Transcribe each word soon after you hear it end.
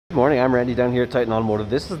Good morning, I'm Randy down here at Titan Automotive.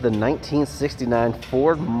 This is the 1969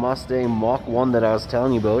 Ford Mustang Mach 1 that I was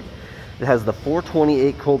telling you about. It has the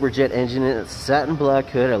 428 Cobra Jet engine in it, satin black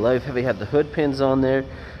hood. I love how they have the hood pins on there.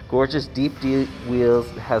 Gorgeous deep D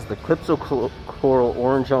wheels. It has the Calypso Coral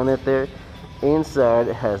Orange on it there. Inside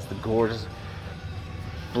it has the gorgeous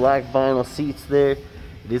black vinyl seats there.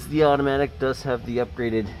 It is the automatic, does have the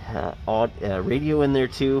upgraded radio in there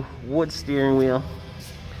too. Wood steering wheel.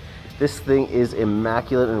 This thing is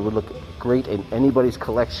immaculate and would look great in anybody's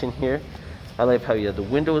collection here. I like how you have the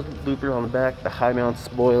windows louver on the back, the high mount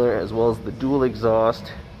spoiler, as well as the dual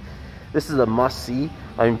exhaust. This is a must-see.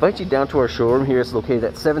 I invite you down to our showroom here. It's located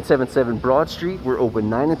at 777 Broad Street. We're open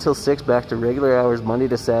 9 until 6, back to regular hours, Monday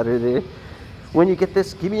to Saturday. When you get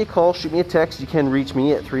this, give me a call, shoot me a text. You can reach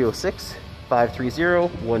me at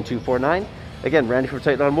 306-530-1249. Again, Randy from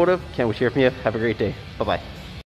Titan Automotive. Can't wait to hear from you. Have a great day. Bye-bye.